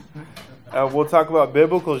We'll talk about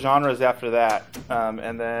biblical genres after that,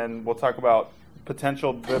 and then we'll talk about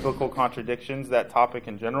potential biblical contradictions, that topic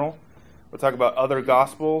in general. We'll talk about other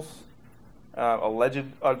gospels, alleged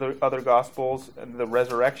other gospels, and the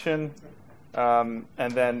resurrection. And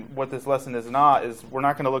then what this lesson is we're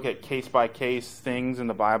not going to look at case-by-case things in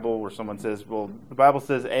the Bible where someone says, well, the Bible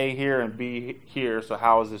says A here and B here, so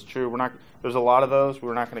how is this true? There's a lot of those.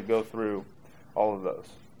 We're not going to go through all of those.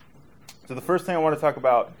 So the first thing I want to talk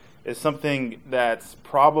about is something that's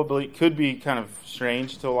probably could be kind of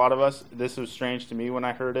strange to a lot of us. This was strange to me when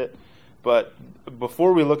I heard it. But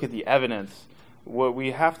before we look at the evidence, what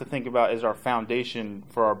we have to think about is our foundation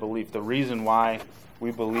for our belief, the reason why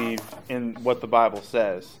we believe in what the Bible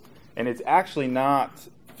says. And it's actually not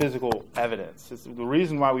physical evidence. The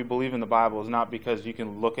reason why we believe in the Bible is not because you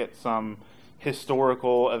can look at some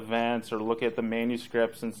historical events or look at the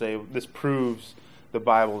manuscripts and say, this proves the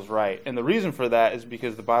Bible's right. And the reason for that is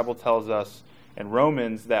because the Bible tells us in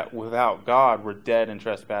Romans that without God, we're dead in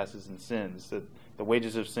trespasses and sins, that the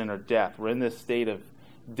wages of sin are death. We're in this state of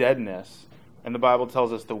deadness, and the Bible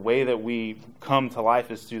tells us the way that we come to life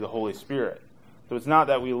is through the Holy Spirit. So it's not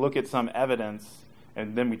that we look at some evidence,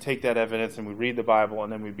 and then we take that evidence and we read the Bible,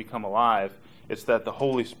 and then we become alive. It's that the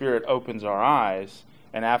Holy Spirit opens our eyes,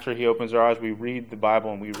 and after He opens our eyes, we read the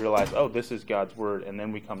Bible and we realize, oh, this is God's Word, and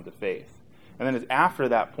then we come to faith. And then it's after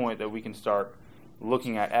that point that we can start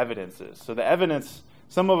looking at evidences. So the evidence,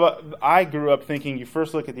 I grew up thinking you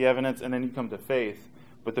first look at the evidence and then you come to faith.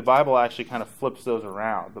 But the Bible actually kind of flips those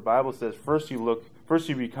around. The Bible says first you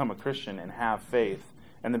become a Christian and have faith.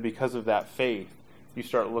 And then because of that faith, you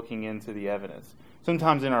start looking into the evidence.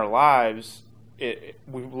 Sometimes in our lives,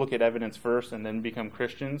 we look at evidence first and then become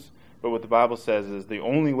Christians. But what the Bible says is the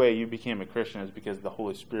only way you became a Christian is because the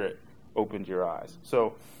Holy Spirit opened your eyes.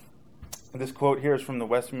 So this quote here is from the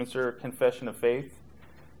Westminster Confession of Faith.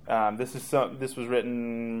 This was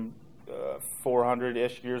written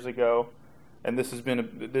 400-ish years ago, and this is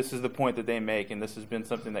the point that they make, and this has been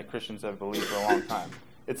something that Christians have believed for a long time.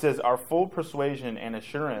 It says, "Our full persuasion and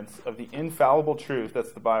assurance of the infallible truth,"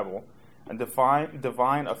 that's the Bible, "and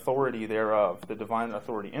divine authority thereof," the divine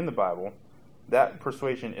authority in the Bible, "that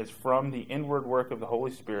persuasion is from the inward work of the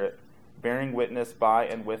Holy Spirit, bearing witness by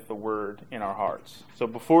and with the Word in our hearts." So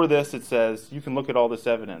before this it says, you can look at all this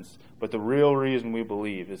evidence, but the real reason we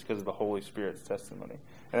believe is because of the Holy Spirit's testimony.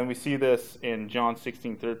 And then we see this in John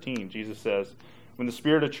 16:13. Jesus says, "When the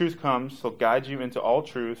Spirit of truth comes, He'll guide you into all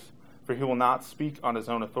truth, for He will not speak on His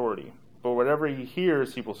own authority. But whatever He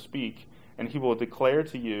hears, He will speak, and He will declare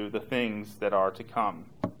to you the things that are to come."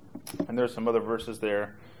 And there's some other verses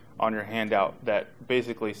there on your handout that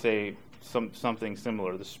basically say something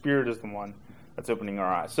similar. The Spirit is the one that's opening our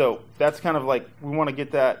eyes. So that's kind of like, we want to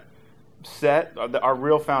get that set. Our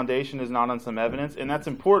real foundation is not on some evidence. And that's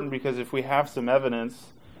important because if we have some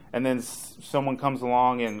evidence and then someone comes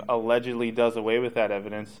along and allegedly does away with that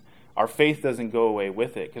evidence, our faith doesn't go away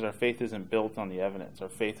with it because our faith isn't built on the evidence. Our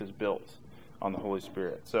faith is built on the Holy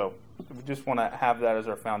Spirit. So we just want to have that as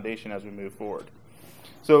our foundation as we move forward.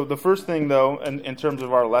 So the first thing, though, in terms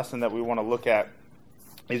of our lesson that we want to look at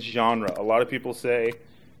is genre. A lot of people say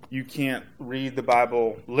you can't read the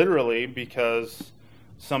Bible literally because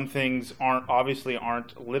some things aren't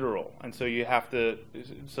literal. And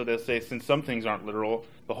so they'll say, since some things aren't literal,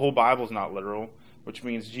 the whole Bible's not literal, which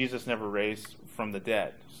means Jesus never raised from the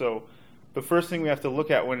dead. So the first thing we have to look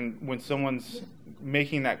at when someone's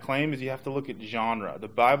making that claim is you have to look at genre. The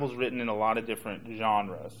Bible's written in a lot of different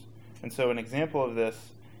genres. And so an example of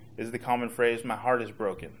this is the common phrase, "my heart is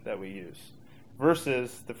broken," that we use.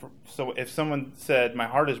 Versus, so if someone said, "my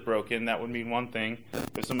heart is broken," that would mean one thing.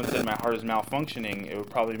 If someone said, "my heart is malfunctioning," it would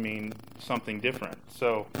probably mean something different.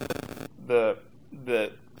 So the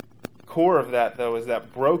core of that, though, is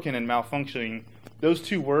that broken and malfunctioning, those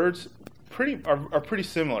two words are pretty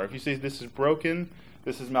similar. If you say this is broken,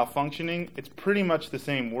 this is malfunctioning, it's pretty much the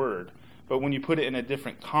same word. But when you put it in a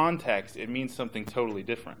different context, it means something totally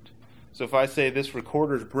different. So if I say this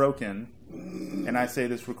recorder's broken, and I say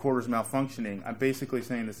this recorder's malfunctioning, I'm basically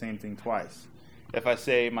saying the same thing twice. If I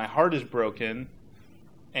say my heart is broken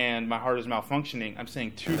and my heart is malfunctioning, I'm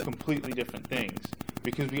saying two completely different things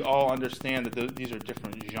because we all understand that these are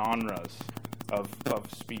different genres of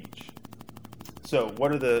speech. So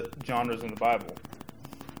what are the genres in the Bible?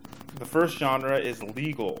 The first genre is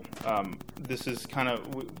legal. This is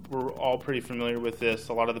we're all pretty familiar with this.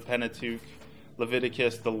 A lot of the Pentateuch,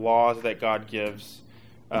 Leviticus, the laws that God gives,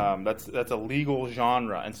 that's a legal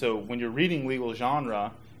genre. And so when you're reading legal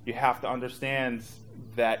genre, you have to understand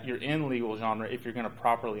that you're in legal genre if you're going to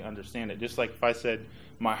properly understand it. Just like if I said,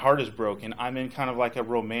 my heart is broken, I'm in kind of like a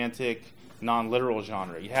romantic, non-literal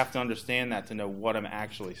genre. You have to understand that to know what I'm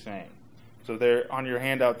actually saying. So there, on your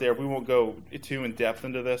handout there, we won't go too in depth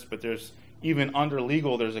into this, but there's even under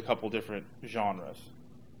legal, there's a couple different genres.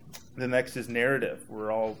 The next is narrative.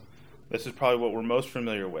 This is probably what we're most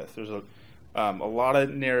familiar with. There's a lot of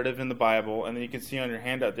narrative in the Bible, and then you can see on your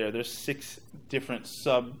handout there's 6 different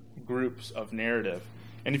subgroups of narrative.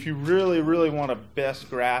 And if you really, really want to best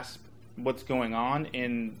grasp what's going on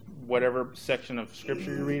in whatever section of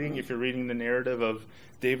Scripture you're reading, if you're reading the narrative of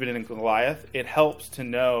David and Goliath, it helps to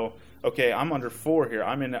know, okay, I'm under 4 here.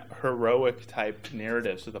 I'm in a heroic type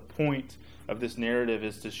narrative. So the point of this narrative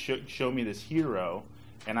is to show me this hero,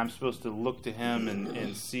 and I'm supposed to look to him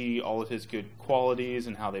and see all of his good qualities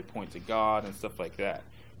and how they point to God and stuff like that.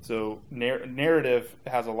 So narrative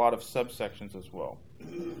has a lot of subsections as well.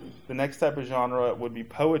 The next type of genre would be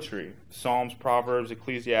poetry. Psalms, Proverbs,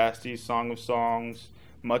 Ecclesiastes, Song of Songs,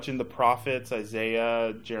 much in the prophets,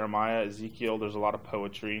 Isaiah, Jeremiah, Ezekiel. There's a lot of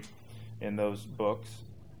poetry in those books.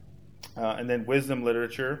 And then wisdom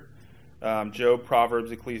literature, Job,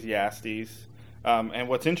 Proverbs, Ecclesiastes. And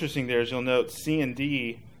what's interesting there is you'll note C and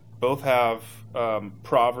D both have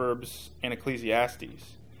Proverbs and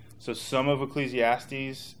Ecclesiastes. So some of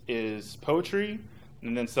Ecclesiastes is poetry,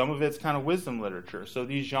 and then some of it's kind of wisdom literature. So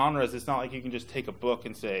these genres, it's not like you can just take a book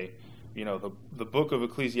and say, the book of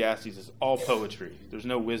Ecclesiastes is all poetry. There's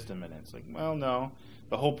no wisdom in it. It's like, well, no.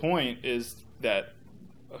 The whole point is that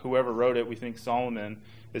whoever wrote it, we think Solomon,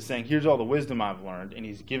 is saying, here's all the wisdom I've learned, and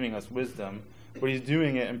he's giving us wisdom, but he's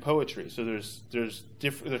doing it in poetry. So there's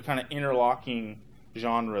kind of interlocking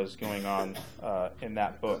genres going on in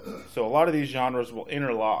that book. So a lot of these genres will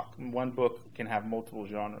interlock. One book can have multiple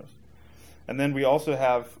genres. And then we also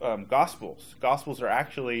have Gospels. Gospels are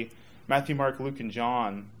actually, Matthew, Mark, Luke, and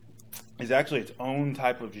John is actually its own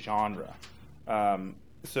type of genre.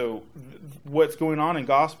 So what's going on in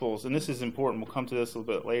Gospels, and this is important, we'll come to this a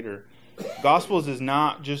little bit later, Gospels is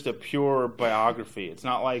not just a pure biography. It's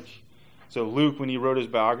not like, so Luke, when he wrote his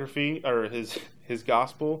biography, or his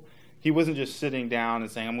Gospel, he wasn't just sitting down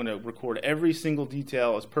and saying, I'm going to record every single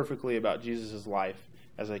detail as perfectly about Jesus' life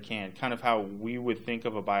as I can, kind of how we would think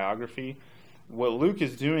of a biography. What Luke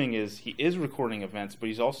is doing is he is recording events, but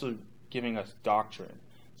he's also giving us doctrine.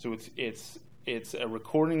 So it's a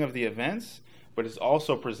recording of the events, but it's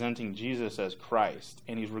also presenting Jesus as Christ.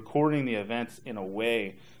 And he's recording the events in a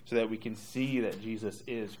way so that we can see that Jesus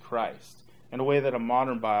is Christ, in a way that a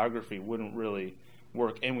modern biography wouldn't really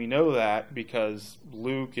work. And we know that because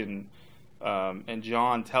Luke and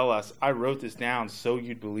John tell us, I wrote this down so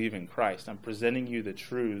you'd believe in Christ. I'm presenting you the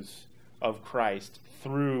truths of Christ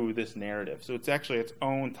through this narrative. So it's actually its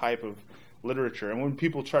own type of literature. And when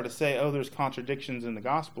people try to say, oh, there's contradictions in the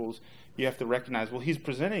Gospels, you have to recognize, well, he's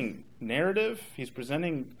presenting narrative, he's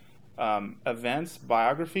presenting events,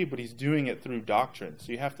 biography, but he's doing it through doctrine.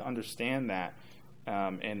 So you have to understand that.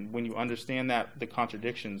 And when you understand that, the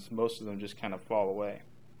contradictions, most of them just kind of fall away.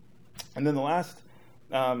 And then the last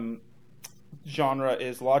genre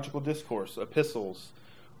is logical discourse, epistles,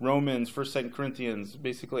 Romans, 1st, 2nd Corinthians,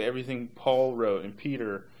 basically everything Paul wrote and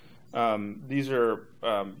Peter. These are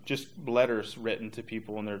just letters written to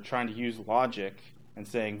people, and they're trying to use logic and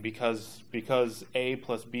saying because A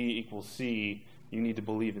plus B equals C, you need to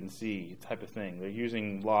believe in C type of thing. They're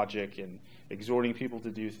using logic and exhorting people to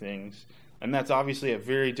do things. And that's obviously a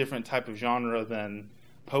very different type of genre than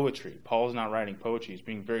poetry. Paul's not writing poetry. He's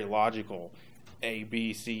being very logical, A,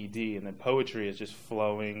 B, C, D. And then poetry is just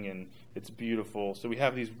flowing and it's beautiful. So we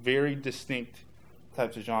have these very distinct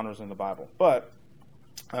types of genres in the Bible. But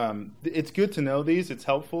it's good to know these. It's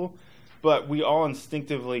helpful. But we all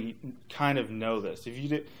instinctively kind of know this.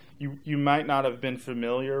 If you might not have been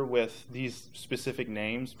familiar with these specific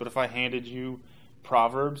names, but if I handed you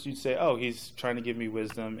Proverbs, you'd say, oh, he's trying to give me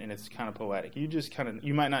wisdom, and it's kind of poetic.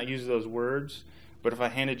 You might not use those words, but if I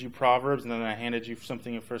handed you Proverbs and then I handed you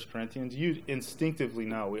something in 1 Corinthians, you instinctively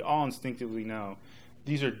know, we all instinctively know,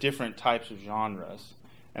 these are different types of genres.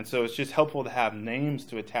 And so it's just helpful to have names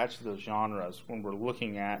to attach to those genres when we're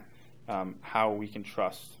looking at how we can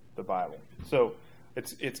trust the Bible. So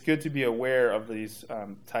it's good to be aware of these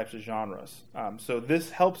types of genres. So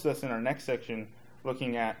this helps us in our next section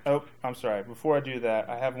looking at, before I do that,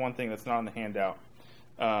 I have one thing that's not on the handout,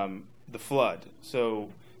 the flood. So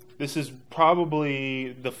this is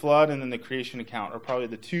probably, the flood and then the creation account are probably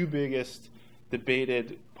the two biggest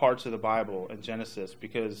debated parts of the Bible in Genesis,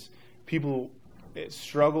 because people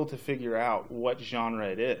struggle to figure out what genre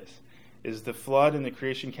it is. Is the flood and the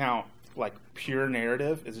creation account like pure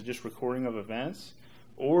narrative? Is it just recording of events?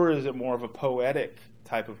 Or is it more of a poetic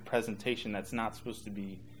type of presentation that's not supposed to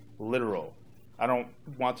be literal? I don't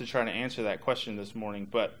want to try to answer that question this morning,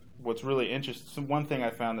 but what's really interesting, one thing I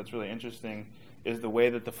found that's really interesting is the way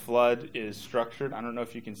that the flood is structured. I don't know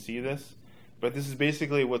if you can see this, but this is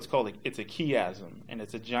basically what's called, it's a chiasm, and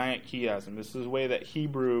it's a giant chiasm. This is the way that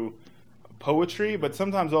Hebrew poetry, but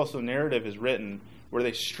sometimes also narrative is written, where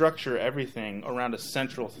they structure everything around a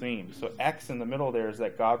central theme. So X in the middle there is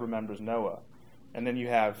that God remembers Noah. And then you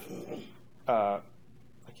have, I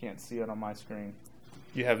can't see it on my screen.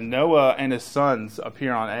 You have Noah and his sons up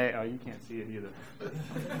here on A. Oh, you can't see it either.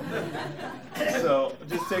 So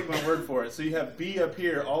just take my word for it. So you have B up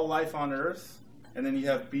here, all life on earth. And then you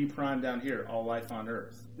have B prime down here, all life on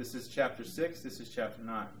earth. This is chapter 6. This is chapter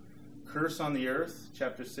 9. Curse on the earth,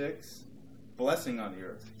 chapter 6. Blessing on the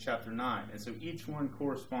earth, chapter 9. And so each one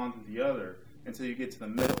corresponds with the other until you get to the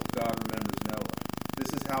middle. God remembers Noah.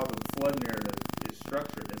 This is how the flood narrative is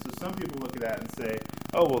structured. And so some people look at that and say,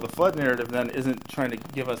 oh, well, the flood narrative then isn't trying to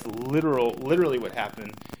give us literally what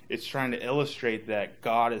happened. It's trying to illustrate that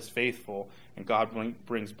God is faithful and God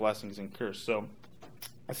brings blessings and curse. So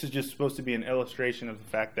this is just supposed to be an illustration of the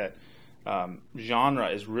fact that genre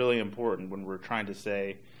is really important when we're trying to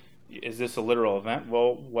say, is this a literal event?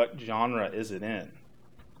 Well, what genre is it in?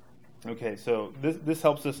 Okay, so this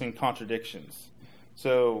helps us in contradictions.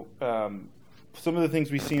 So some of the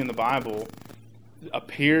things we see in the Bible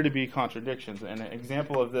appear to be contradictions. And an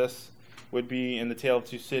example of this would be in the Tale of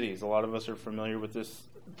Two Cities. A lot of us are familiar with this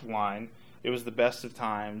line. It was the best of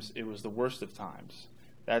times. It was the worst of times.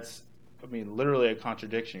 That's, literally a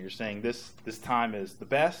contradiction. You're saying this time is the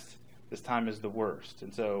best. This time is the worst.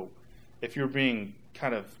 And so if you're being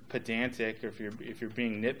kind of pedantic, or if you're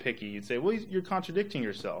being nitpicky, you'd say, well, you're contradicting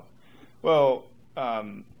yourself. Well,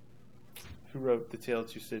 who wrote The Tale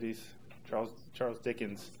of Two Cities? Charles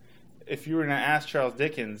Dickens. If you were going to ask Charles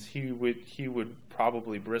Dickens, he would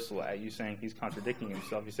probably bristle at you, saying he's contradicting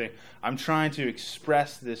himself. He's saying, I'm trying to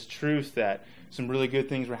express this truth that some really good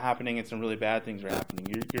things were happening and some really bad things were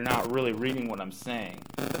happening. You're not really reading what I'm saying.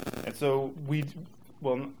 And so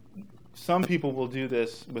some people will do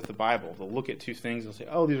this with the Bible. They'll look at two things and say,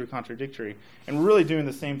 oh, these are contradictory. And we're really doing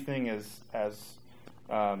the same thing as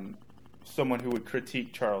someone who would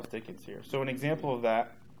critique Charles Dickens here. So an example of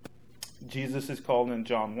that, Jesus is called in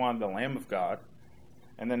John 1 the Lamb of God.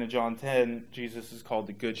 And then in John 10, Jesus is called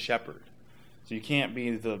the Good Shepherd. So you can't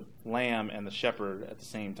be the lamb and the shepherd at the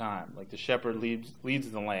same time. Like the shepherd leads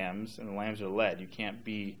the lambs and the lambs are led. You can't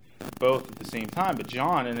be both at the same time. But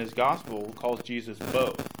John in his gospel calls Jesus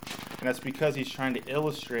both. And that's because he's trying to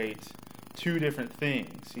illustrate two different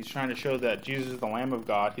things. He's trying to show that Jesus is the Lamb of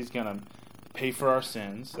God. He's going to pay for our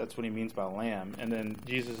sins. That's what he means by lamb. And then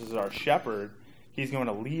Jesus is our shepherd. He's going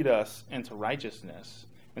to lead us into righteousness.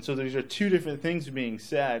 And so these are two different things being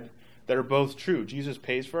said that are both true. Jesus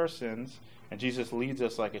pays for our sins, and Jesus leads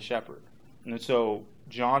us like a shepherd. And so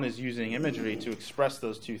John is using imagery to express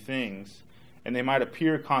those two things. And they might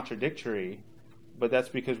appear contradictory, but that's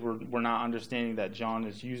because we're not understanding that John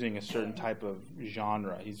is using a certain type of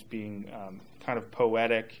genre. He's being kind of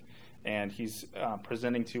poetic, and he's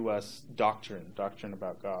presenting to us doctrine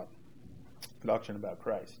about God, doctrine about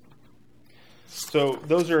Christ. So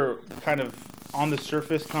those are kind of on the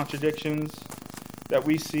surface contradictions that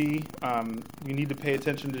we see. We need to pay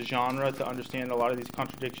attention to genre to understand a lot of these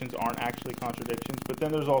contradictions aren't actually contradictions, but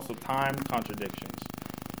then there's also time contradictions.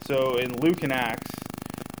 So in Luke and Acts,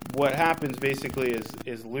 what happens basically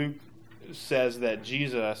is Luke says that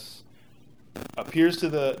Jesus appears to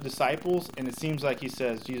the disciples, and it seems like he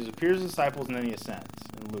says Jesus appears to the disciples and then he ascends.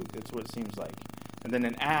 In Luke, that's what it seems like. And then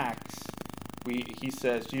in Acts, he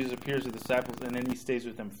says Jesus appears to the disciples and then he stays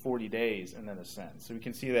with them 40 days and then ascends. So we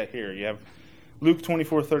can see that here. You have Luke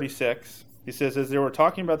 24:36. He says, as they were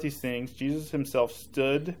talking about these things, Jesus himself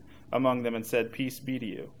stood among them and said, peace be to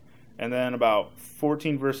you. And then about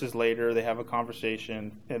 14 verses later, they have a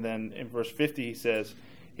conversation. And then in verse 50, he says,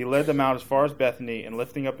 he led them out as far as Bethany, and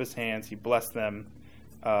lifting up his hands, he blessed them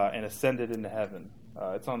and ascended into heaven.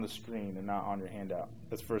 It's on the screen and not on your handout.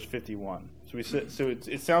 That's verse 51. So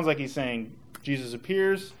it sounds like he's saying Jesus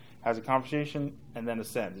appears, has a conversation, and then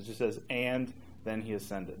ascends. It just says, and then he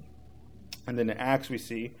ascended. And then in Acts we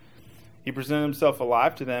see, he presented himself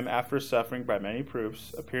alive to them after suffering by many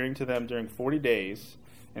proofs, appearing to them during 40 days,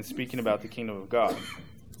 and speaking about the kingdom of God.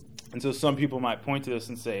 And so some people might point to this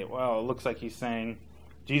and say, well, it looks like he's saying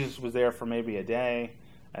Jesus was there for maybe a day,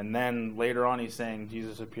 and then later on he's saying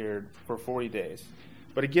Jesus appeared for 40 days.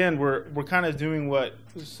 But again, we're kind of doing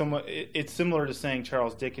it's similar to saying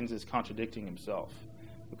Charles Dickens is contradicting himself.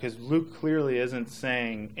 Because Luke clearly isn't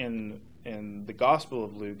saying in the Gospel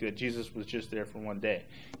of Luke that Jesus was just there for one day.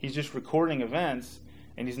 He's just recording events,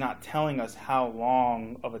 and he's not telling us how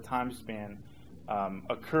long of a time span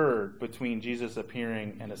occurred between Jesus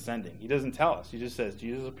appearing and ascending. He doesn't tell us. He just says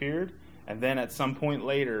Jesus appeared, and then at some point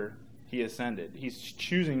later, he ascended. He's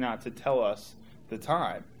choosing not to tell us the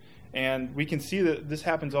time. And we can see that this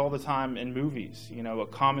happens all the time in movies. You know, a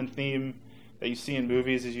common theme that you see in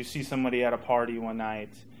movies is you see somebody at a party one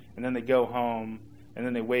night, and then they go home, and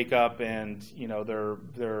then they wake up and, you know,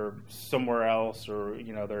 they're somewhere else, or,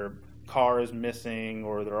 you know, their car is missing,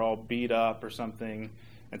 or they're all beat up or something.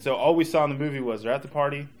 And so all we saw in the movie was they're at the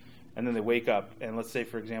party, and then they wake up, and let's say,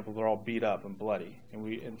 for example, they're all beat up and bloody.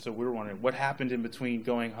 And so we were wondering, what happened in between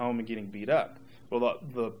going home and getting beat up? Well,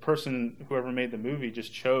 the person, whoever made the movie,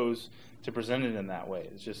 just chose to present it in that way.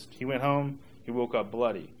 It's just, he went home, he woke up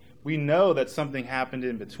bloody. We know that something happened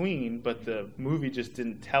in between, but the movie just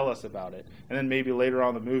didn't tell us about it. And then maybe later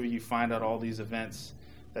on in the movie, you find out all these events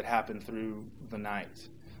that happened through the night.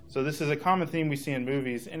 So this is a common theme we see in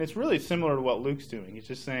movies, and it's really similar to what Luke's doing. He's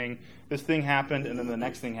just saying, this thing happened, and then the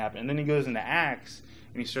next thing happened. And then he goes into Acts,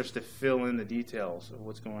 and he starts to fill in the details of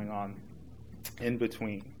what's going on in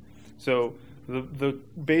between. So the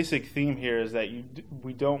basic theme here is that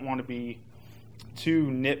we don't want to be too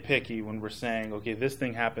nitpicky when we're saying, okay, this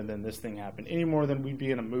thing happened, then this thing happened, any more than we'd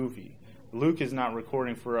be in a movie. Luke is not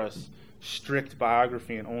recording for us strict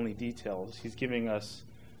biography and only details. He's giving us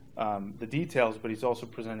the details, but he's also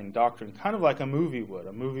presenting doctrine, kind of like a movie would.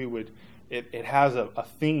 A movie would, it has a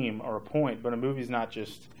theme or a point, but a movie's not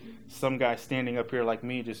just some guy standing up here like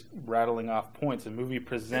me just rattling off points. A movie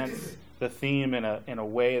presents the theme in a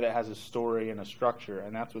way that has a story and a structure,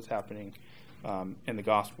 and that's what's happening in the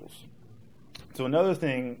Gospels. So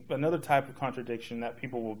another type of contradiction that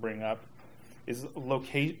people will bring up is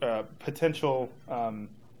potential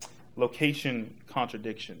location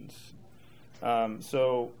contradictions.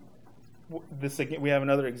 So this again, we have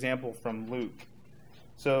another example from Luke.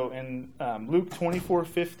 So in Luke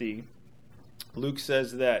 24:50, Luke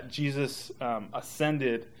says that Jesus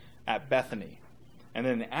ascended at Bethany, and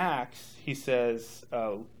then in Acts he says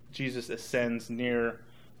Jesus ascends near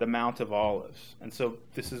the Mount of Olives. And so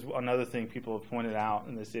this is another thing people have pointed out,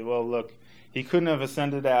 and they say, well, look, he couldn't have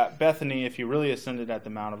ascended at Bethany if he really ascended at the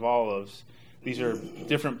Mount of Olives. These are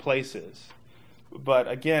different places. But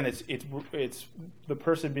again, it's the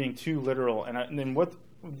person being too literal. And then what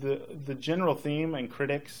the general theme and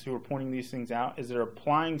critics who are pointing these things out is they're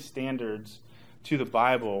applying standards to the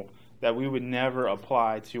Bible that we would never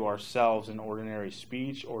apply to ourselves in ordinary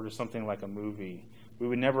speech or to something like a movie. We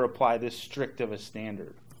would never apply this strict of a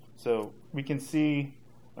standard. So we can see,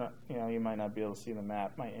 you might not be able to see the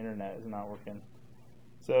map. My internet is not working.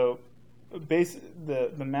 So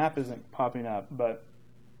the map isn't popping up, but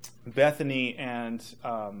Bethany and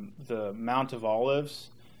the Mount of Olives,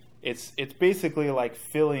 it's basically like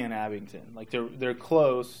Philly and Abington. Like they're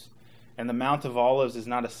close, and the Mount of Olives is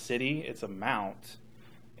not a city, it's a mount,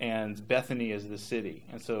 and Bethany is the city.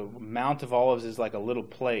 And so Mount of Olives is like a little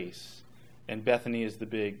place, and Bethany is the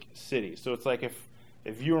big city. So it's like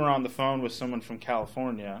if you were on the phone with someone from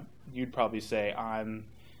California, you'd probably say, I'm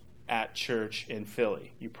at church in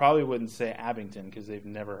Philly. You probably wouldn't say Abington because they've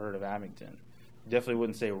never heard of Abington. You definitely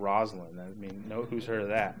wouldn't say Roslyn. I mean, who's heard of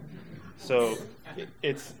that? So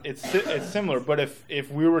it's similar. But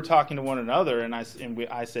if we were talking to one another and I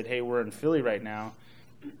said, hey, we're in Philly right now,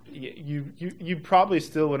 you probably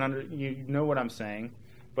still would know what I'm saying,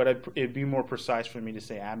 but it'd be more precise for me to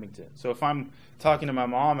say Abington. So if I'm talking to my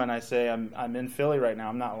mom and I say I'm in Philly right now,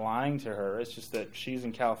 I'm not lying to her. It's just that she's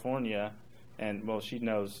in California, and well, she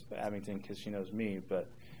knows Abington because she knows me. But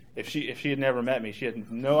if she had never met me, she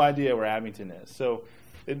had no idea where Abington is. So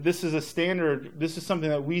this is a standard. This is something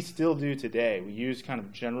that we still do today. We use kind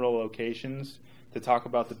of general locations to talk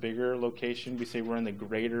about the bigger location. We say we're in the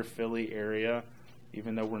greater Philly area,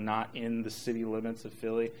 even though we're not in the city limits of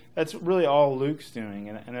Philly. That's really all Luke's doing,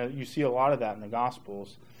 and you see a lot of that in the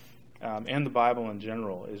Gospels and the Bible in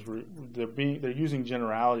general. Is they're using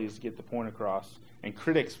generalities to get the point across, and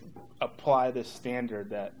critics apply this standard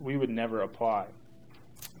that we would never apply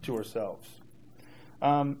to ourselves.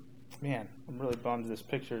 I'm really bummed these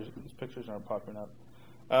pictures aren't popping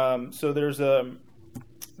up. So there's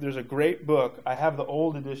a great book. I have the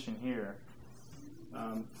old edition here.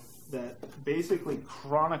 That basically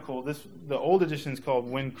chronicle this. The old edition is called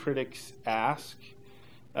 "When Critics Ask."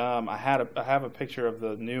 I have a picture of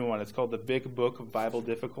the new one. It's called "The Big Book of Bible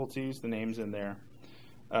Difficulties." The name's in there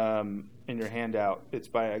in your handout. It's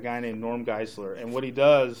by a guy named Norm Geisler, and what he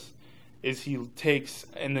does is he takes,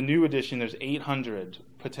 in the new edition, there's 800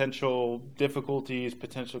 potential difficulties,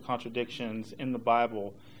 potential contradictions in the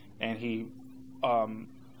Bible, and he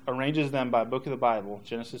arranges them by book of the Bible,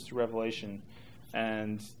 Genesis to Revelation,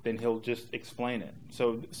 and then he'll just explain it.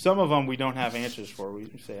 So some of them we don't have answers for. We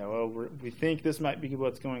say, well, we think this might be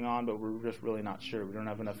what's going on, but we're just really not sure. We don't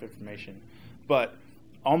have enough information. But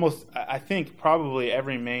I think probably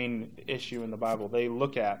every main issue in the Bible they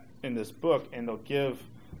look at in this book, and they'll give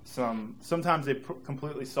sometimes they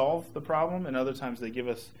completely solve the problem, and other times they give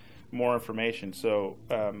us more information. So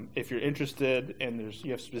if you're interested and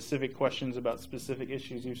you have specific questions about specific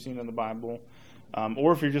issues you've seen in the Bible,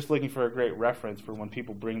 or if you're just looking for a great reference for when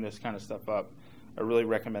people bring this kind of stuff up, I really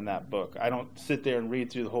recommend that book. I don't sit there and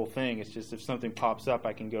read through the whole thing. It's just if something pops up,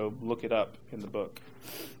 I can go look it up in the book.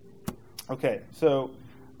 Okay, so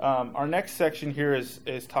our next section here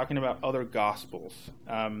is talking about other gospels.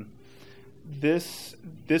 This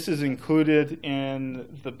is included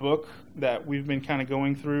in the book that we've been kind of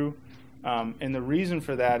going through, and the reason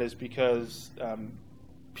for that is because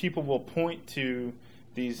people will point to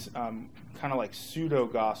these kind of like pseudo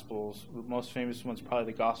gospels. The most famous one's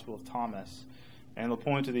probably the Gospel of Thomas, and they'll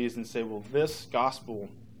point to these and say, well, this gospel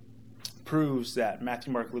proves that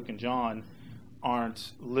Matthew, Mark, Luke, and John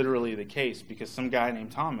aren't literally the case, because some guy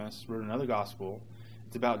named Thomas wrote another gospel.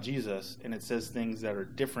 It's about Jesus, and it says things that are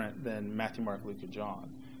different than Matthew, Mark, Luke, and John.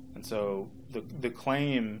 And so the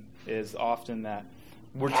claim is often that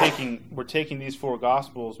we're taking these four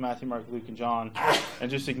gospels, Matthew, Mark, Luke, and John, and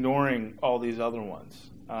just ignoring all these other ones.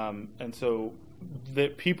 And so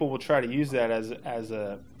that people will try to use that as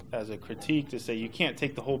a critique to say you can't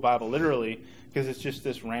take the whole Bible literally because it's just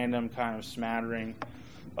this random kind of smattering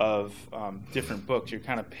of different books. You're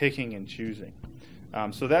kind of picking and choosing.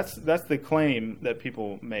 So that's the claim that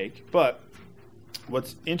people make. But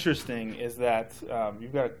what's interesting is that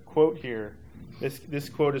you've got a quote here. This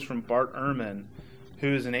quote is from Bart Ehrman,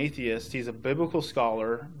 who is an atheist. He's a biblical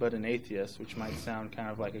scholar, but an atheist, which might sound kind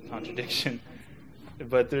of like a contradiction.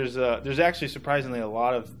 But there's actually surprisingly a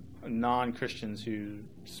lot of non-Christians who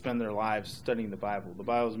spend their lives studying the Bible. The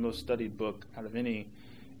Bible is the most studied book out of any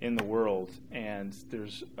in the world, and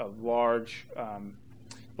there's a large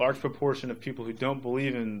proportion of people who don't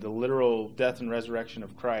believe in the literal death and resurrection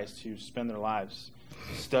of Christ who spend their lives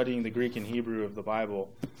studying the Greek and Hebrew of the Bible,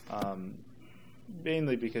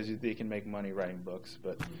 mainly because they can make money writing books.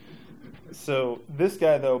 But so this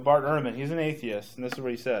guy, though, Bart Ehrman, he's an atheist, and this is what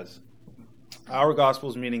he says. Our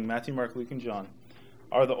Gospels, meaning Matthew, Mark, Luke, and John,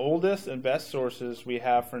 are the oldest and best sources we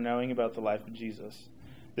have for knowing about the life of Jesus.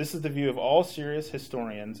 This is the view of all serious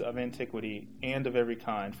historians of antiquity and of every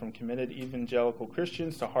kind, from committed evangelical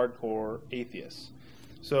Christians to hardcore atheists.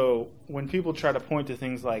 So when people try to point to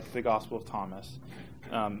things like the Gospel of Thomas,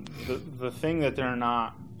 the thing that they're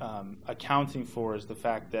not accounting for is the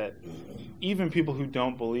fact that even people who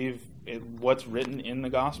don't believe what's written in the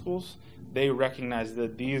Gospels, they recognize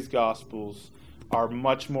that these Gospels are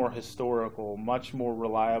much more historical, much more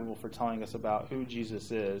reliable for telling us about who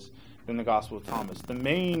Jesus is than the Gospel of Thomas. The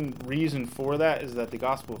main reason for that is that the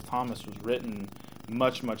Gospel of Thomas was written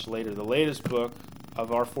much, much later. The latest book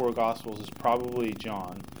of our four Gospels is probably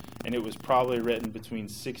John, and it was probably written between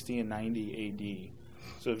 60 and 90 A.D.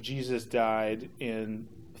 So if Jesus died in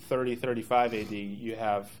 35 A.D., you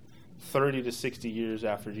have 30 to 60 years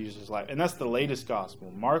after Jesus' life. And that's the latest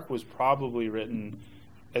Gospel. Mark was probably written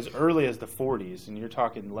as early as the 40s, and you're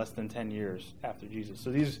talking less than 10 years after Jesus.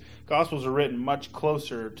 So these Gospels are written much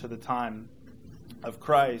closer to the time of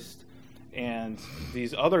Christ, and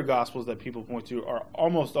these other Gospels that people point to are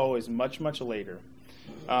almost always much, much later.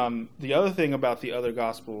 The other thing about the other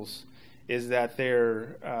Gospels is that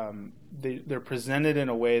they're presented in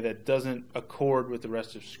a way that doesn't accord with the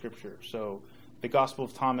rest of Scripture. So the Gospel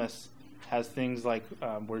of Thomas has things like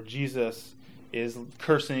where Jesus is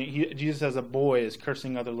cursing. Jesus as a boy is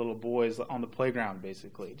cursing other little boys on the playground,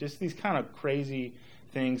 basically. Just these kind of crazy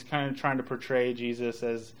things, kind of trying to portray Jesus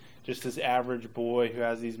as just this average boy who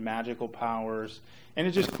has these magical powers. And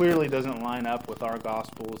it just clearly doesn't line up with our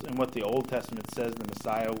Gospels and what the Old Testament says the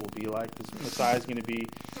Messiah will be like. This Messiah is going to be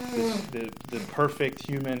the perfect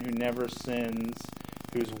human who never sins,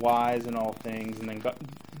 who's wise in all things. And then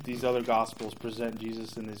these other Gospels present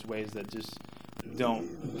Jesus in these ways that just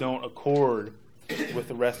don't accord with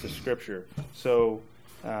the rest of Scripture. So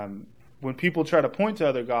when people try to point to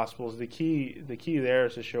other Gospels, the key there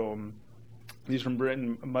is to show them these were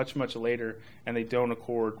written much, much later, and they don't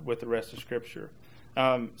accord with the rest of Scripture.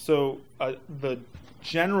 So the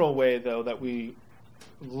general way, though, that we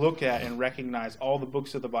look at and recognize all the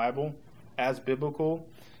books of the Bible as biblical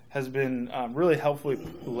has been really helpfully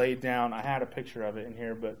laid down. I had a picture of it in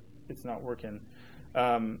here, but it's not working.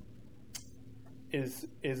 Is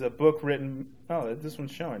a book written... Oh, this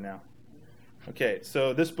one's showing now. Okay,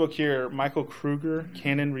 so this book here, Michael Kruger,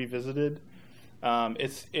 Canon Revisited.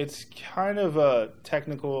 It's kind of a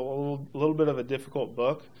technical, a little bit of a difficult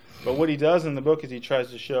book. But what he does in the book is he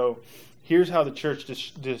tries to show, here's how the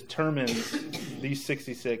church determines these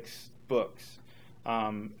 66 books.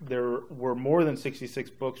 There were more than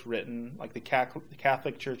 66 books written. Like the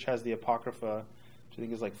Catholic Church has the Apocrypha, which I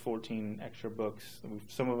think is like 14 extra books.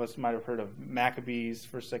 Some of us might have heard of Maccabees,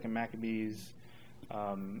 1st, 2nd Maccabees,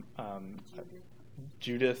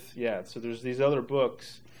 Judith. Yeah, so there's these other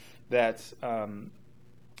books that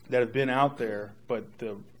have been out there, but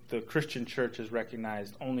the Christian church has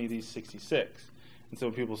recognized only these 66. And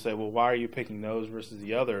so people say, well, why are you picking those versus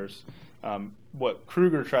the others? What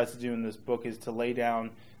Kruger tries to do in this book is to lay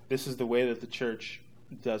down, this is the way that the church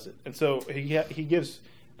does it. And so he gives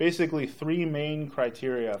basically 3 main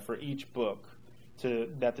criteria for each book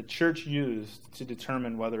that the church used to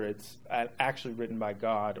determine whether it's actually written by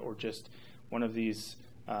God or just one of these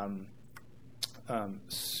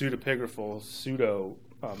pseudepigraphal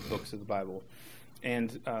books of the Bible. And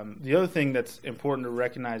the other thing that's important to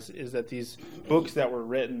recognize is that these books that were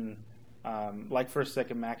written, like 1st,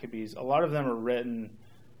 2nd Maccabees, a lot of them are written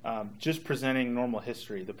just presenting normal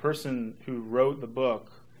history. The person who wrote the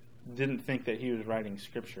book didn't think that he was writing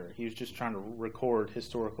scripture. He was just trying to record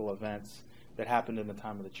historical events that happened in the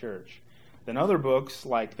time of the church. Then other books,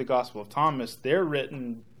 like the Gospel of Thomas, they're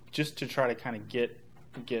written just to try to kind of get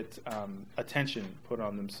attention put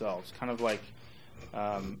on themselves, kind of like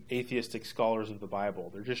atheistic scholars of the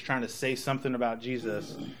Bible. They're just trying to say something about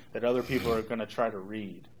Jesus that other people are going to try to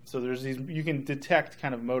read. So there's these, you can detect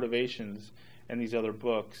kind of motivations in these other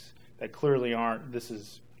books that clearly aren't, this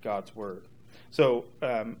is God's word. So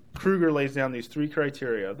Kruger lays down these 3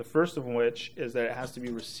 criteria, the first of which is that it has to be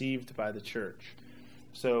received by the church.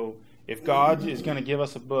 So if God is going to give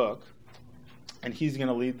us a book and he's going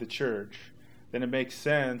to lead the church, then it makes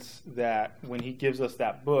sense that when he gives us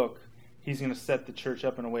that book, he's going to set the church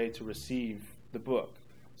up in a way to receive the book.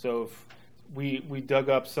 So if we dug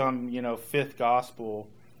up some, 5th gospel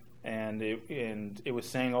and it was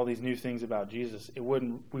saying all these new things about Jesus, we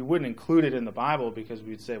wouldn't include it in the Bible because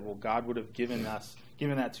we'd say, well, God would have given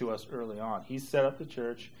that to us early on. He set up the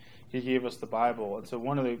church. He gave us the Bible. And so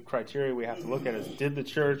one of the criteria we have to look at is, did the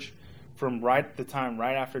church from the time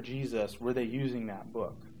right after Jesus, were they using that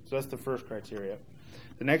book? So that's the first criteria.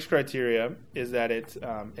 The next criteria is that it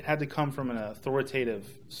had to come from an authoritative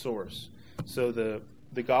source. So the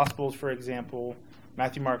Gospels, for example,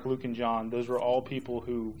 Matthew, Mark, Luke, and John, those were all people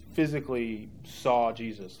who physically saw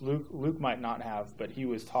Jesus. Luke might not have, but he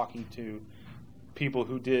was talking to people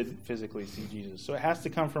who did physically see Jesus. So it has to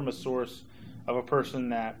come from a source of a person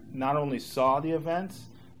that not only saw the events,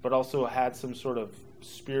 but also had some sort of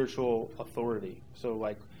spiritual authority. So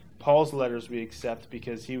like Paul's letters we accept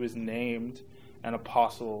because he was named an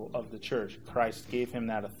apostle of the church. Christ gave him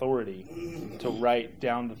that authority to write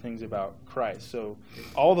down the things about Christ. So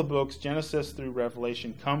all the books, Genesis through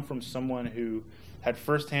Revelation, come from someone who had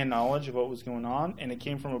firsthand knowledge of what was going on, and it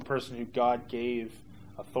came from a person who God gave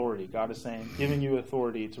authority. God is saying, giving you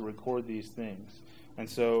authority to record these things. And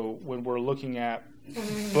so when we're looking at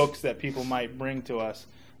books that people might bring to us,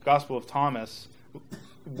 Gospel of Thomas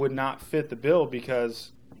would not fit the bill because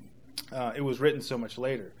it was written so much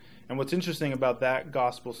later. And what's interesting about that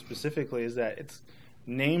gospel specifically is that it's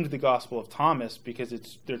named the Gospel of Thomas because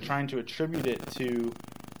they're trying to attribute it to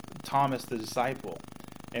Thomas the disciple.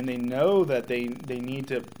 And they know that they need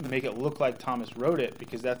to make it look like Thomas wrote it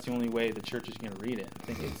because that's the only way the church is going to read it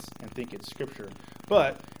and think it's scripture.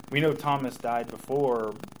 But we know Thomas died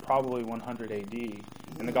before probably 100 AD,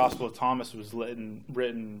 and the Gospel of Thomas was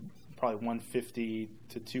written probably 150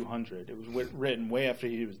 to 200. It was written way after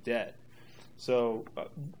he was dead. So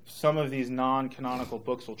some of these non-canonical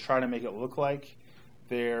books will try to make it look like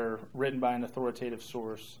they're written by an authoritative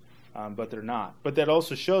source, but they're not. But that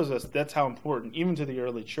also shows us that's how important, even to the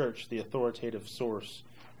early church, the authoritative source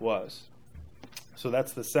was. So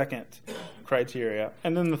that's the second criteria.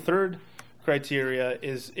 And then the third criteria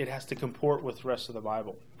is it has to comport with the rest of the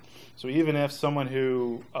Bible. So even if someone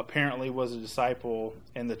who apparently was a disciple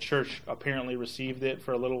and the church apparently received it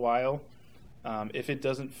for a little while, if it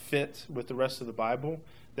doesn't fit with the rest of the Bible,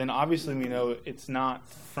 then obviously we know it's not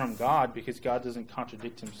from God because God doesn't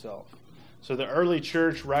contradict himself. So the early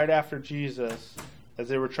church, right after Jesus, as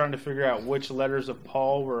they were trying to figure out which letters of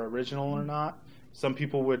Paul were original or not, some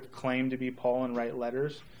people would claim to be Paul and write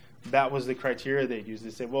letters. That was the criteria they used.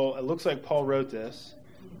 They said, well, it looks like Paul wrote this.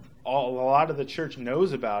 A lot of the church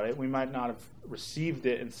knows about it. We might not have received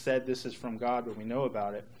it and said this is from God, but we know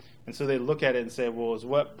about it. And so they look at it and say, well, is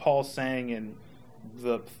what Paul's saying in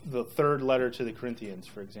the third letter to the Corinthians,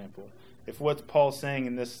 for example, if what Paul's saying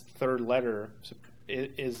in this third letter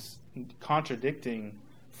is contradicting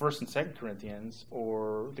 1st and 2nd Corinthians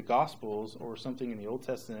or the Gospels or something in the Old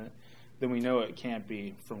Testament, then we know it can't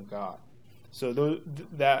be from God. So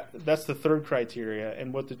that's the third criteria.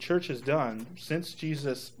 And what the church has done since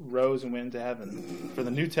Jesus rose and went into heaven for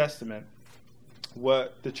the New Testament,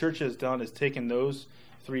 what the church has done is taken those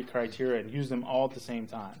 3 criteria and used them all at the same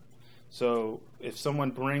time. So if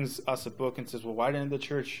someone brings us a book and says, well, why didn't the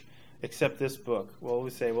church accept this book? Well, we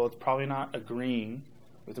say, well, it's probably not agreeing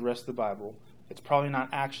with the rest of the Bible. It's probably not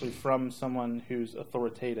actually from someone who's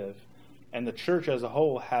authoritative. And the church as a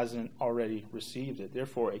whole hasn't already received it.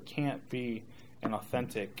 Therefore, it can't be an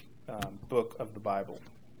authentic book of the Bible.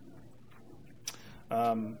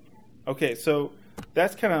 Okay, so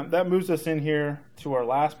that moves us in here to our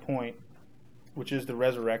last point, which is the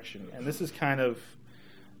resurrection. And this is kind of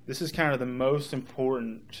the most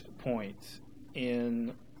important point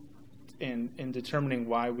in determining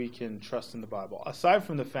why we can trust in the Bible. Aside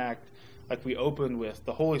from the fact, like we opened with,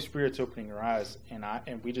 the Holy Spirit's opening our eyes,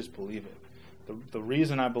 and we just believe it. The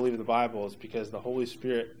reason I believe the Bible is because the Holy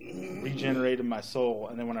Spirit regenerated my soul,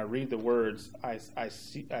 and then when I read the words, I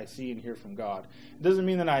see and hear from God. It doesn't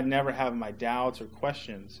mean that I never have my doubts or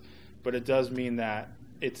questions, but it does mean that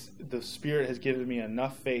the Spirit has given me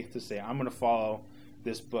enough faith to say, I'm going to follow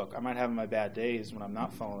this book. I might have my bad days when I'm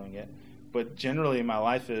not following it, but generally my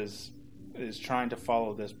life is trying to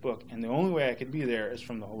follow this book, and the only way I can be there is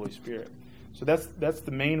from the Holy Spirit. So that's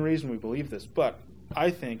the main reason we believe this. But I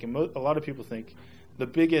think, and a lot of people think, the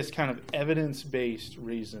biggest kind of evidence-based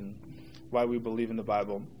reason why we believe in the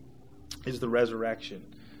Bible is the resurrection.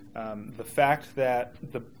 The fact that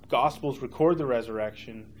the Gospels record the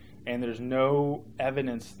resurrection, and there's no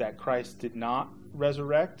evidence that Christ did not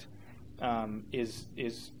resurrect,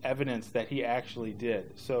 is evidence that he actually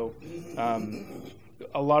did. So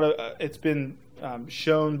a lot of it's been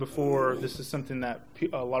shown before. This is something that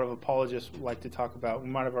a lot of apologists like to talk about. We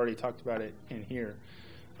might have already talked about it in here.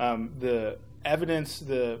 The evidence,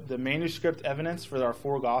 the manuscript evidence for our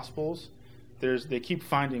 4 Gospels, they keep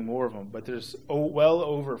finding more of them, but there's well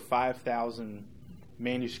over 5,000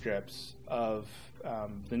 manuscripts of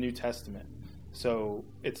the New Testament. So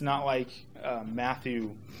it's not like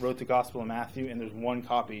Matthew wrote the Gospel of Matthew and there's one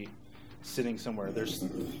copy sitting somewhere. There's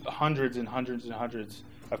hundreds and hundreds and hundreds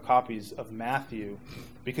of copies of Matthew,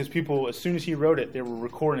 because people, as soon as he wrote it, they were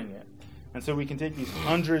recording it. And so we can take these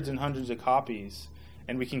hundreds and hundreds of copies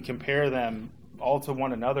and we can compare them all to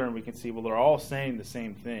one another, and we can see, well, they're all saying the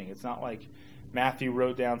same thing. It's not like Matthew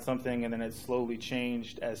wrote down something and then it slowly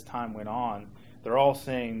changed as time went on. They're all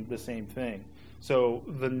saying the same thing. So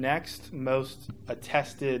the next most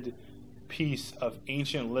attested piece of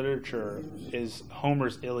ancient literature is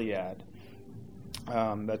Homer's Iliad.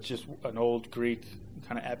 That's just an old Greek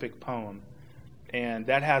kind of epic poem. And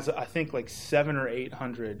that has, I think, like 700 or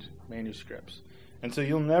 800 manuscripts. And so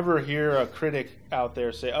you'll never hear a critic out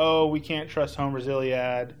there say, oh, we can't trust Homer's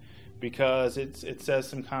Iliad because it says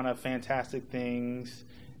some kind of fantastic things,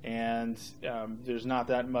 and there's not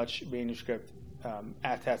that much manuscript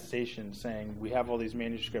attestation saying we have all these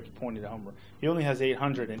manuscripts pointing to Homer. He only has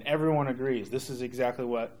 800, and everyone agrees this is exactly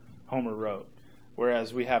what Homer wrote,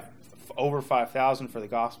 whereas we have over 5,000 for the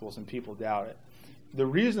Gospels, and people doubt it. The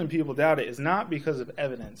reason people doubt it is not because of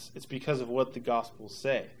evidence, it's because of what the Gospels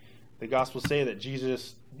say. The Gospels say that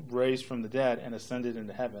Jesus raised from the dead and ascended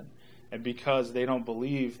into heaven, and because they don't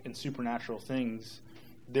believe in supernatural things,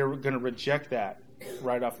 they're going to reject that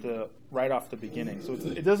right off the beginning. So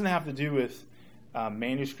it doesn't have to do with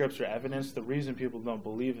manuscripts or evidence. The reason people don't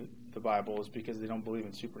believe the Bible is because they don't believe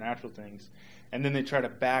in supernatural things. And then they try to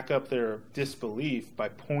back up their disbelief by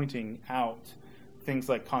pointing out things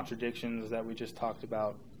like contradictions that we just talked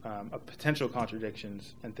about, potential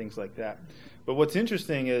contradictions and things like that. But what's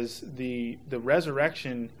interesting is the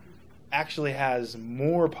resurrection actually has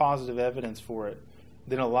more positive evidence for it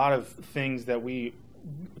than a lot of things that we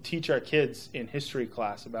teach our kids in history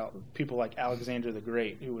class about people like Alexander the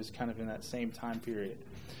Great, who was kind of in that same time period.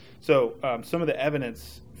 So some of the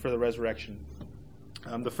evidence for the resurrection.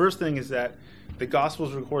 The first thing is that the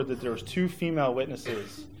Gospels record that there was 2 female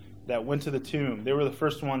witnesses that went to the tomb. They were the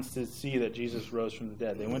first ones to see that Jesus rose from the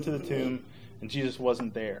dead. They went to the tomb and Jesus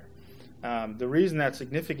wasn't there. The reason that's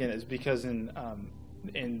significant is because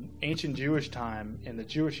in ancient Jewish time, in the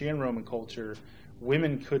Jewish and Roman culture,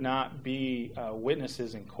 women could not be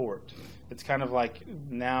witnesses in court. It's kind of like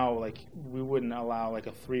now, like we wouldn't allow like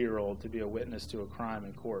a 3-year-old to be a witness to a crime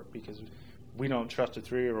in court because we don't trust a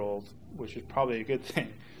 3-year-old, which is probably a good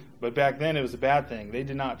thing. But back then it was a bad thing. They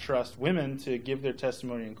did not trust women to give their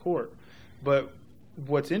testimony in court. But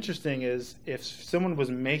what's interesting is if someone was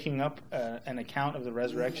making up an account of the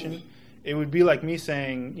resurrection, it would be like me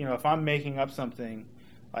saying, if I'm making up something,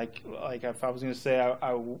 like if I was going to say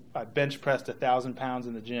I bench pressed 1,000 pounds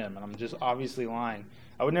in the gym, and I'm just obviously lying,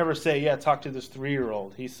 I would never say, yeah, talk to this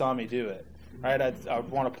 3-year-old. He saw me do it, right? I'd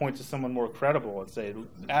want to point to someone more credible and say,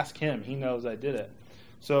 ask him. He knows I did it.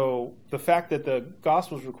 So the fact that the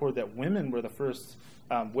Gospels record that women were the first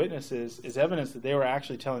witnesses is evidence that they were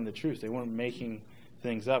actually telling the truth. They weren't making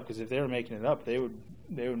things up, because if they were making it up, they would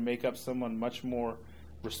make up someone much more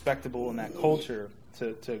respectable in that culture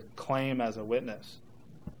to claim as a witness.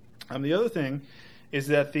 The other thing is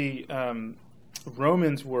that the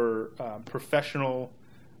Romans were professional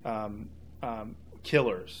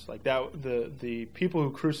killers. Like that, the people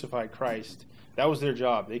who crucified Christ, that was their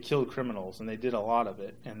job. They killed criminals, and they did a lot of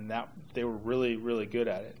it, and that they were really, really good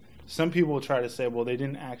at it. Some people try to say, well, they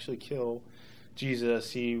didn't actually kill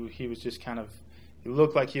Jesus. He was just kind of, he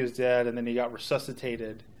looked like he was dead, and then he got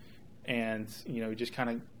resuscitated, and he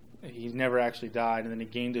never actually died, and then he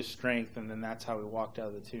gained his strength, and then that's how he walked out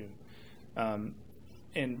of the tomb.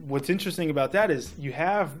 And what's interesting about that is you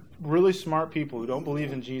have really smart people who don't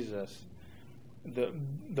believe in Jesus,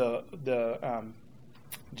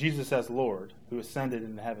 Jesus as Lord, who ascended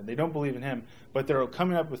into heaven. They don't believe in him, but they're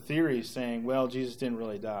coming up with theories saying, well, Jesus didn't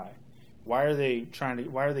really die. Why are they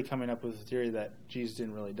coming up with the theory that Jesus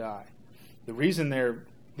didn't really die? The reason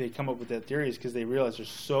they come up with that theory is because they realize there's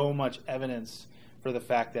so much evidence for the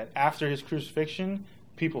fact that after his crucifixion,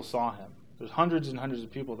 people saw him. There's hundreds and hundreds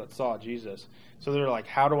of people that saw Jesus. So they're like,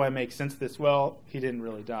 how do I make sense of this? Well, he didn't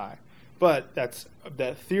really die. But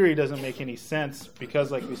that theory doesn't make any sense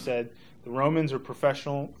because, like we said, the Romans are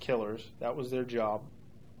professional killers. That was their job.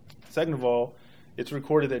 Second of all, it's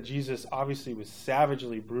recorded that Jesus obviously was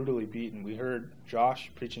savagely, brutally beaten. We heard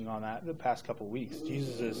Josh preaching on that the past couple of weeks.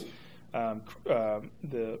 Jesus'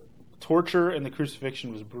 the torture and the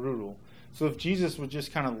crucifixion was brutal. So if Jesus was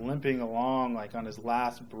just kind of limping along, like on his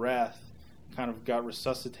last breath, kind of got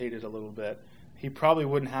resuscitated a little bit, he probably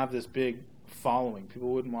wouldn't have this big following. People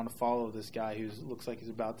wouldn't want to follow this guy who looks like he's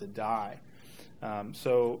about to die.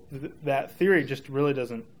 So that theory just really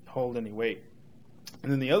doesn't hold any weight.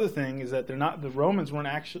 And then the other thing is that the Romans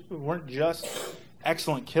weren't just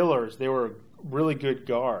excellent killers; they were really good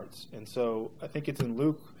guards. And so I think it's in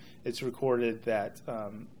Luke. It's recorded that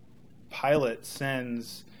Pilate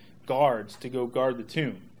sends guards to go guard the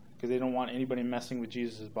tomb because they don't want anybody messing with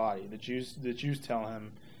Jesus' body. The Jews tell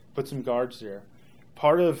him, put some guards there.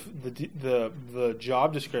 Part of the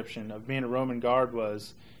job description of being a Roman guard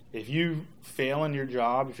was, if you fail in your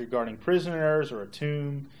job, if you're guarding prisoners or a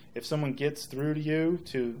tomb, if someone gets through to you,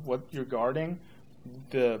 to what you're guarding,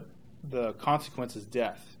 the consequence is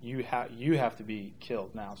death. You have to be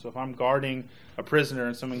killed now. So if I'm guarding a prisoner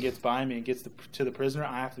and someone gets by me and gets to the prisoner,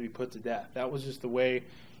 I have to be put to death. That was just the way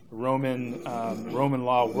Roman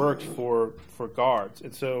law worked for guards.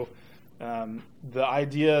 And so the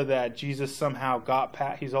idea that Jesus somehow got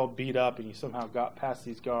past, he's all beat up and he somehow got past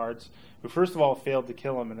these guards, who first of all failed to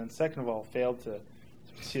kill him, and then second of all failed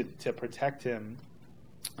to protect him,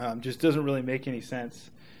 just doesn't really make any sense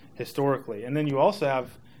historically. And then you also have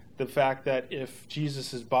the fact that if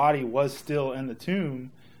Jesus' body was still in the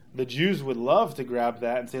tomb, the Jews would love to grab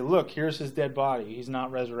that and say, look, here's his dead body. He's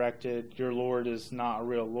not resurrected. Your Lord is not a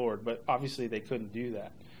real Lord. But obviously they couldn't do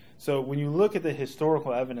that. So when you look at the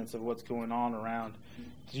historical evidence of what's going on around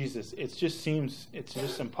Jesus, it just seems it's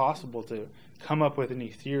just impossible to come up with any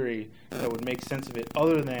theory that would make sense of it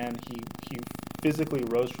other than he physically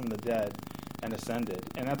rose from the dead and ascended.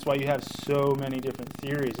 And that's why you have so many different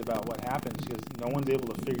theories about what happens, because no one's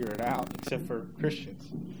able to figure it out except for Christians.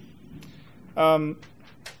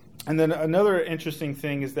 And then another interesting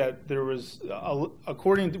thing is that there was,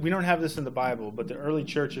 we don't have this in the Bible, but the early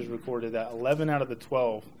churches recorded that 11 out of the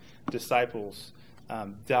 12 disciples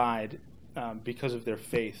died because of their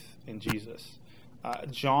faith in Jesus.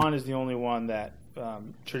 John is the only one that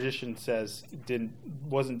tradition says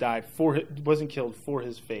wasn't killed for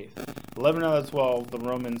his faith. 11 out of the 12, the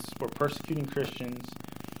Romans were persecuting Christians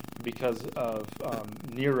because of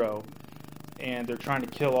Nero, and they're trying to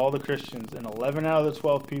kill all the Christians. And 11 out of the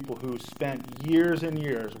 12 people who spent years and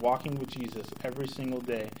years walking with Jesus every single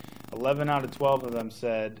day, 11 out of 12 of them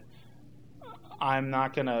said, I'm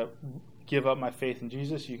not going to give up my faith in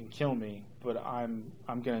Jesus. You can kill me, but I'm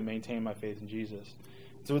going to maintain my faith in Jesus.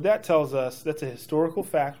 So what that tells us, that's a historical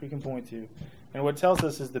fact we can point to. And what it tells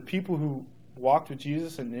us is the people who walked with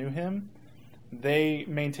Jesus and knew him, they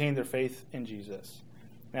maintained their faith in Jesus.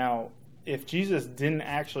 Now, if Jesus didn't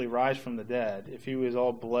actually rise from the dead, if he was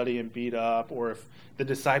all bloody and beat up, or if the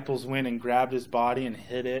disciples went and grabbed his body and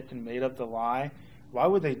hid it and made up the lie, Why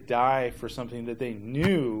would they die for something that they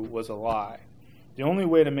knew was a lie? The only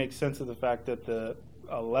way to make sense of the fact that the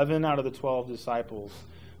 11 out of the 12 disciples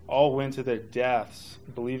all went to their deaths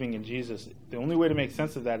believing in Jesus, the only way to make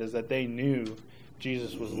sense of that is that they knew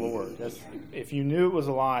Jesus was Lord. If you knew it was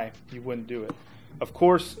a lie, you wouldn't do it. Of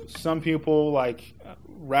course, some people, like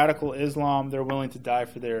radical Islam, they're willing to die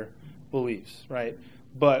for their beliefs, right?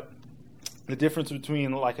 But the difference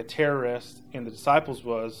between like a terrorist and the disciples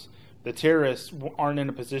was the terrorists aren't in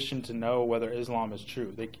a position to know whether Islam is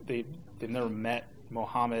true. They've never met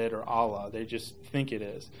Muhammad or Allah. They just think it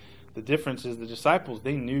is. The difference is the disciples,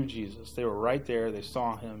 they knew Jesus. They were right there. They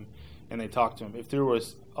saw him, and they talked to him. If there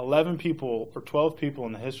was 11 people or 12 people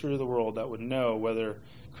in the history of the world that would know whether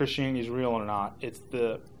Christianity is real or not, it's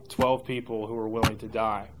the 12 people who are willing to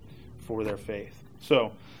die for their faith.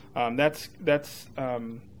 So that's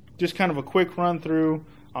just kind of a quick run through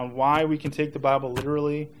on why we can take the Bible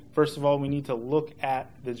literally. First of all, we need to look at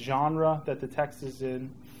the genre that the text is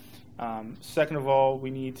in. Second of all, we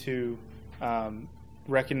need to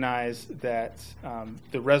recognize that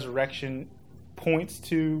the resurrection points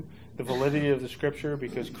to the validity of the Scripture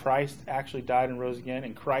because Christ actually died and rose again,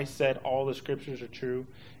 and Christ said all the Scriptures are true,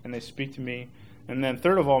 and they speak to me. And then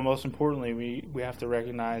third of all, most importantly, we have to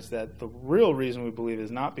recognize that the real reason we believe is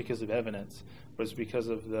not because of evidence, but it's because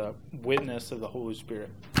of the witness of the Holy Spirit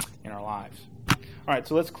in our lives. All right,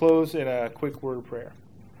 so let's close in a quick word of prayer.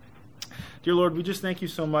 Dear Lord, we just thank you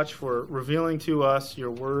so much for revealing to us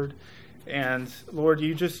your word. And Lord,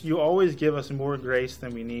 you always give us more grace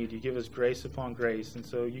than we need. You give us grace upon grace. And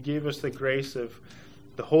so you gave us the grace of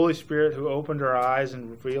the Holy Spirit who opened our eyes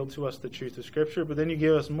and revealed to us the truth of Scripture. But then you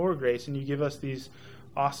give us more grace, and you give us these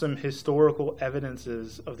awesome historical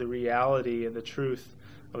evidences of the reality and the truth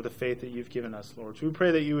of the faith that you've given us, Lord. So we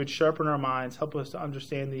pray that you would sharpen our minds, help us to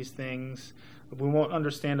understand these things. We won't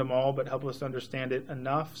understand them all, but help us to understand it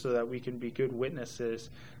enough so that we can be good witnesses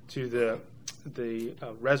to the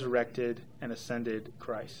resurrected and ascended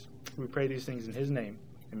Christ. We pray these things in his name.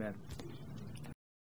 Amen.